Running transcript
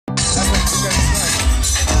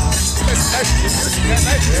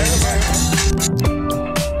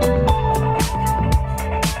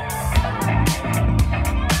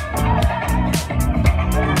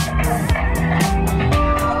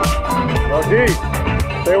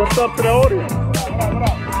Say what's up to the audience.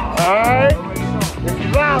 Alright?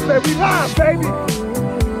 It's live, baby. Live, baby.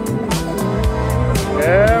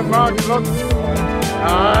 Yeah, Mark, look.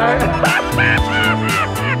 Alright.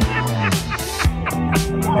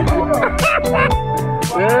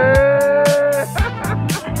 Yeah.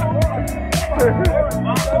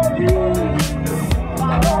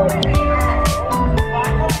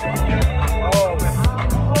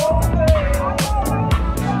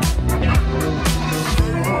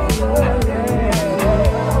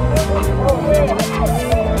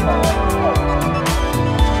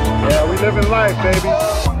 Living life, baby.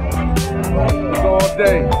 All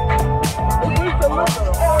day.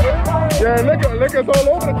 Yeah, liquor's all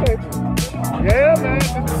over the table. Yeah, man.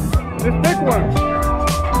 This big one.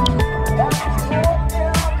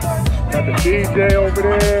 Got the DJ over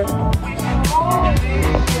there.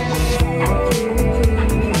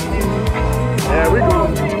 Yeah, we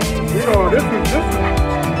going.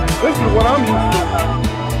 This is what I'm used to.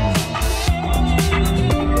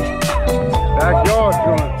 Backyard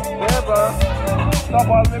joint. Stop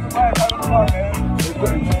all living life, how the fuck, man?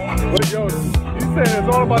 Yo, you saying it's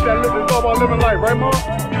all about that living, it's all about living life, right, Mom?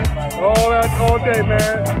 All day,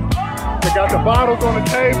 man. They got the bottles on the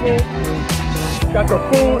table, got the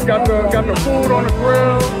food, got the food on the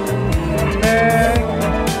grill, man.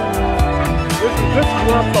 This is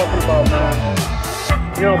what I'm talking about, man.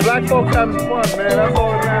 You know, black folks having fun, man. That's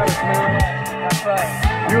all that matters, man. That's right.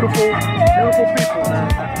 Beautiful people, man.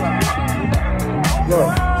 That's right.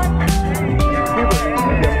 Look.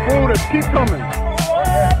 Food is keep coming.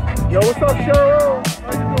 Yo, what's up, Cheryl?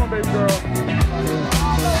 How you doing, baby girl?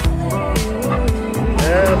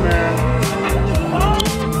 Yeah, man.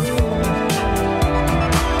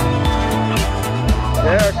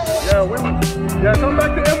 Yeah, come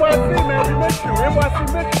back to NYC, man. We miss you. NYC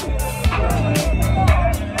miss you.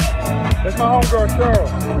 That's my homegirl, Cheryl.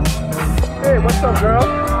 Hey, what's up, girl?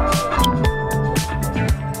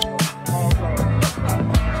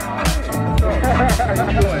 How you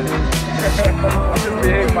doing? I just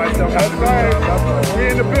behave myself. That's right. We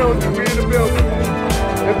in the building.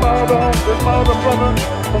 It's my other brother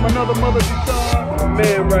from another mother, Deshaun.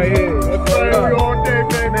 Man right here. That's right. We all day,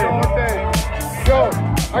 baby. All day. Yo,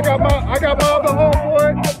 I got my other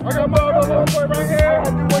homeboy. Right here.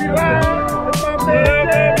 We live. It's my man,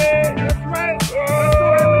 baby. That's right.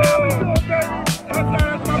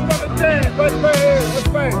 That's my brother James. Right here. That's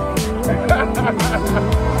right.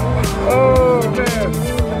 Oh man,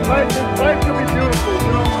 life can be beautiful, you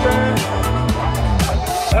know what I'm saying?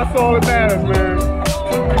 That's all that matters, man.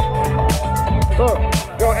 Look,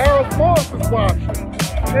 yo, Errol Moss is watching.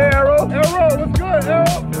 Hey, Errol, what's good,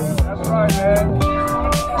 Errol? That's right, man.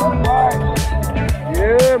 That's right.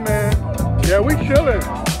 Yeah, man. Yeah, we chilling.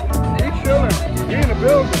 We in the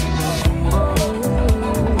building.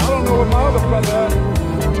 I don't know what my other brother is.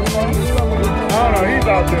 I don't know, he's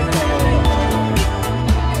out there somewhere.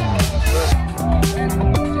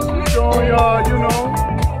 Showing y'all, you know,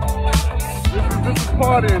 this is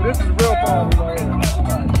partying. This is real party right here.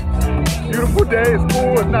 Beautiful day. It's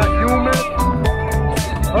cool. It's not humid.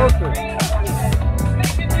 Perfect.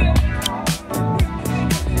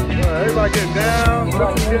 Everybody getting down.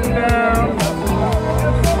 Getting down.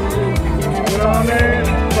 You know what I mean?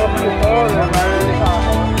 Fucking partying, man.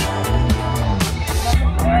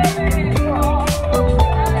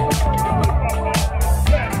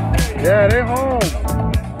 Yeah, they home.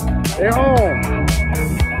 They're home.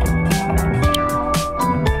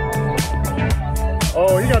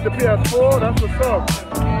 Oh, he got the PS4? That's what's up.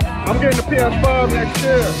 I'm getting the PS5 next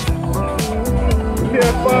year. The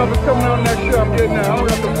PS5 is coming out next year. I'm getting that. I don't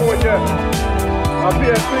got the 4 yet. My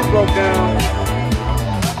PS3 broke down.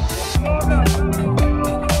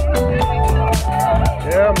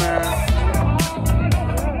 Yeah, man.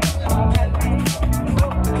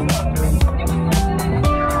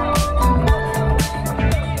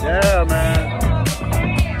 Yeah, man.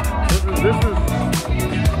 This is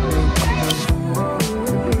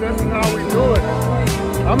how we do it.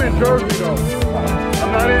 I'm in Jersey though. I'm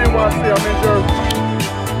not in NYC, I'm in Jersey.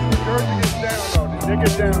 Jersey gets down though. They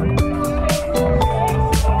get down.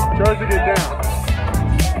 Jersey get down.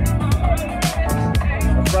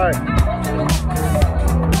 That's right.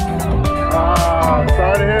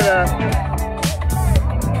 Sorry to hear that.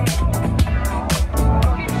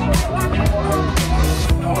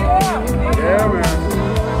 Yeah, man.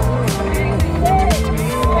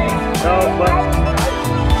 No, but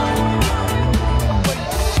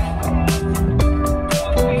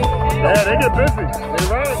get busy. They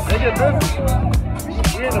right. They get busy.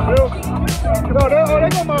 We in the building. No, they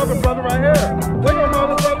got my other brother right here. They got my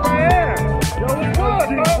other brother right here. Yo, what's good,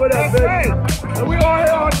 man? What up, baby? And we all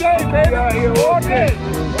here all day, baby. Yeah, here all day.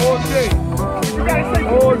 All day. You gotta say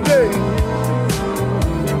all day.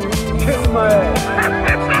 Kiss my ass.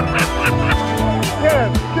 Yes,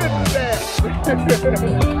 kiss his ass.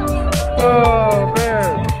 Oh,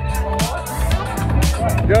 man.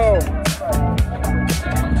 Yo.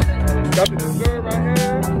 Got the dessert right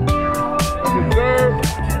here. Dessert.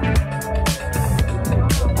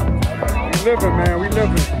 We living, man. We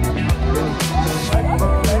living.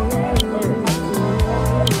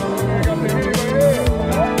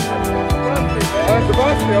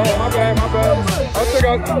 Sebastian, oh my bad. I still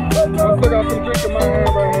got some drink in my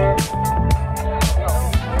hand right here.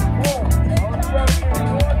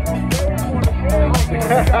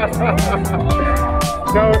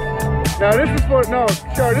 Now this is for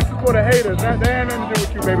this is for the haters. That ain't nothing to do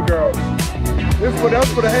with you, baby girl. That's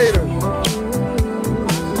for the haters.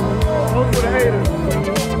 Those for the haters.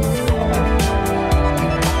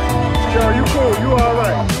 Yo, you cool, you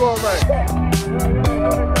alright.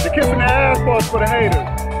 The kissing the ass part's for the haters.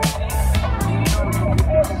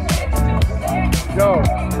 Yo.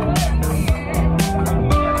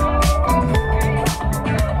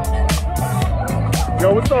 Yo,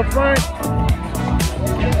 what's up, Frank?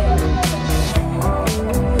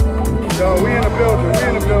 Yo, we in the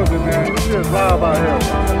building, man. This shit is live out here.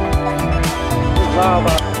 It's live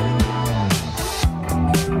out here.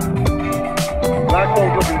 Black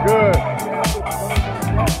folks looking good.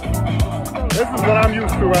 This is what I'm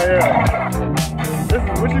used to right here. This is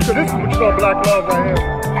what you call black love right here.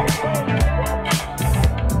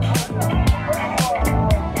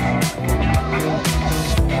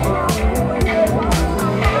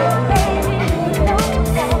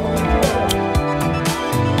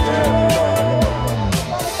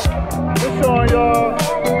 Just showing y'all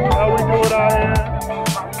how we do it out here.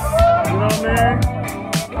 You know what I mean?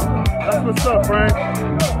 That's what's up, Frank.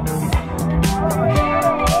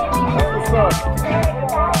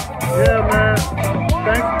 Yeah, man.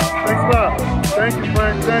 Thanks a lot. Thank you,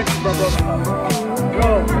 Frank. Thank you, my brother.